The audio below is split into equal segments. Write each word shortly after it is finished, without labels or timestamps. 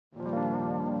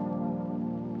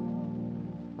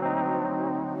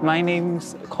My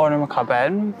name's Conor.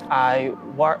 I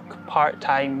work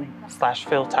part-time /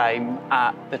 full-time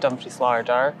at the Dumfries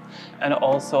larder, and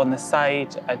also on the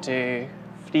side I do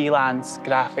freelance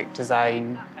graphic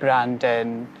design,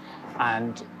 branding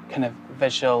and kind of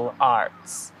visual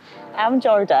arts. I'm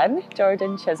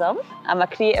Jordon Chisholm. I'm a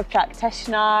creative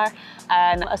practitioner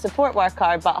and a support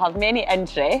worker, but have many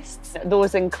interests.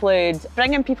 Those include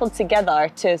bringing people together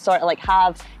to sort of like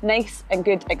have nice and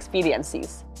good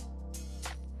experiences.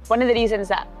 One of the reasons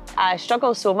that I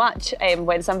struggle so much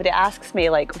when somebody asks me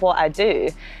like what I do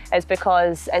is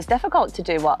because it's difficult to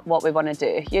do what we want to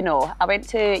do. You know, I went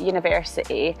to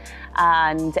university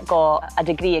and got a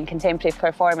degree in contemporary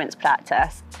performance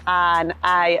practice, and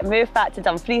I moved back to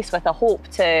Dumfries with a hope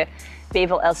to be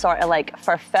able to sort of like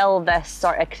fulfill this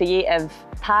sort of creative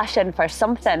passion for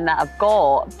something that I've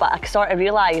got, but I sort of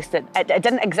realised that it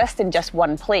didn't exist in just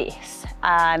one place.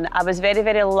 And I was very,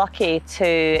 very lucky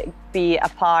to be a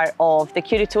part of the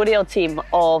curatorial team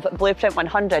of Blueprint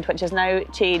 100, which has now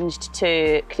changed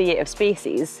to Creative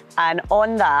Spaces. And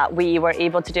on that, we were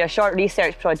able to do a short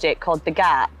research project called The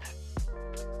Gap.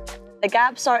 The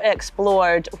Gap sort of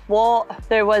explored what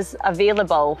there was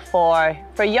available for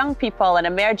young people and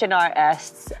emerging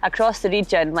artists across the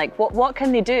region. Like what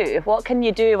can they do? What can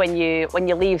you do when you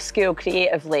leave school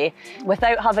creatively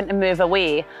without having to move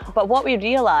away? But what we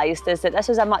realised is that this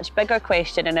was a much bigger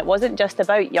question, and it wasn't just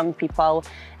about young people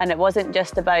and it wasn't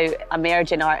just about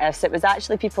emerging artists. It was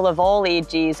actually people of all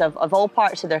ages, of all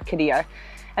parts of their career.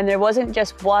 And there wasn't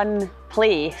just one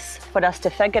place for us to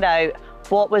figure out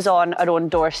what was on our own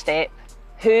doorstep,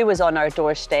 who was on our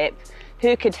doorstep,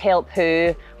 who could help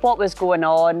who, what was going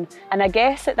on. And I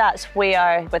guess that's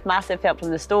where, with massive help from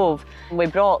the stove, we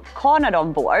brought Conor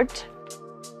on board.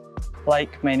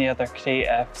 Like many other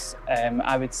creatives,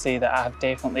 I would say that I have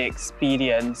definitely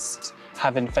experienced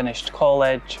having finished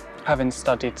college, having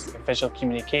studied visual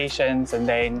communications, and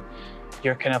then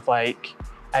you're kind of like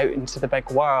out into the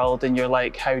big world and you're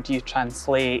like, how do you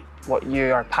translate what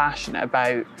you are passionate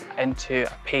about into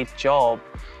a paid job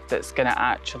that's going to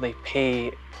actually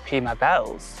pay my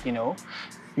bills, you know?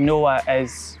 Noah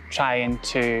is trying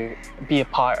to be a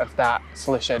part of that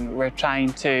solution. We're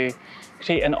trying to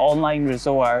create an online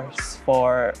resource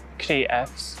for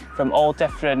creatives from all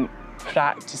different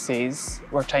practices.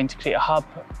 We're trying to create a hub,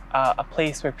 a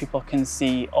place where people can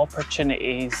see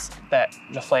opportunities that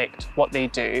reflect what they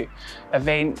do,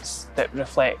 events that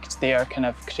reflect their kind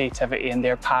of creativity and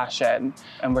their passion.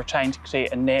 And we're trying to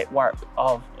create a network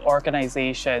of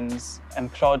organisations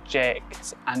and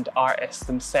projects and artists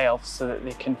themselves so that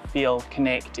they can feel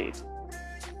connected.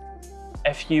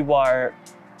 If you are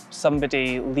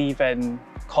somebody leaving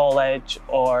college,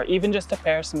 or even just a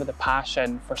person with a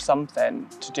passion for something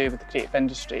to do with the creative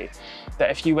industry, that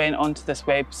if you went onto this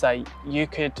website, you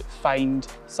could find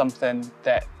something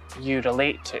that you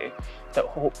relate to, that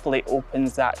hopefully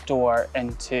opens that door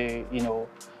into, you know,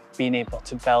 being able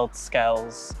to build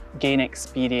skills, gain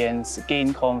experience,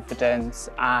 gain confidence,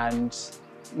 and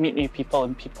meet new people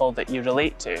and people that you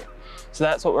relate to. So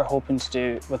that's what we're hoping to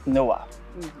do with Noah.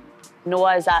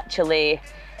 Noah is actually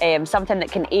something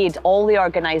that can aid all the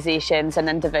organisations and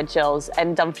individuals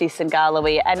in Dumfries and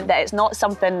Galloway, and that it's not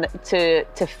something to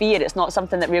fear, it's not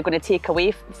something that we're going to take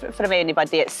away from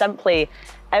anybody. It's simply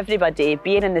everybody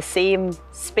being in the same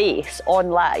space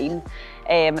online,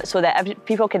 so that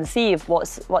people can see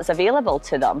what's available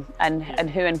to them and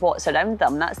who and what's around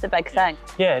them. That's the big thing.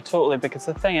 Yeah, totally, because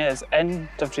the thing is, in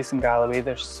Dumfries and Galloway,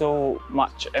 there's so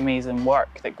much amazing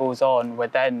work that goes on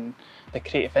within the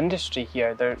creative industry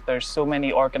here. There's so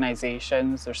many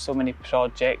organisations, there's so many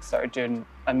projects that are doing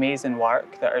amazing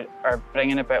work, that are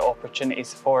bringing about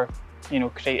opportunities for, you know,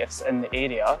 creatives in the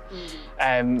area.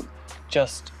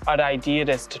 Just our idea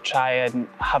is to try and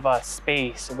have a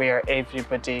space where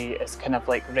everybody is kind of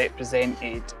like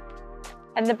represented.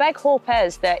 And the big hope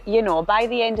is that, you know, by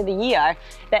the end of the year,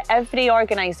 that every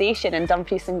organisation in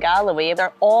Dumfries and Galloway,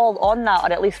 they're all on that,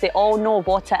 or at least they all know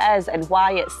what it is and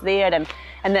why it's there and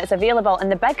that it's available. And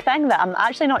the big thing that I'm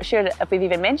actually not sure if we've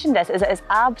even mentioned this is it's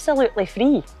absolutely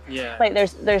free. Yeah. Like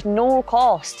there's no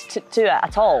cost to it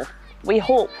at all. We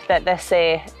hope that this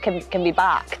can be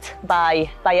backed by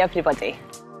everybody.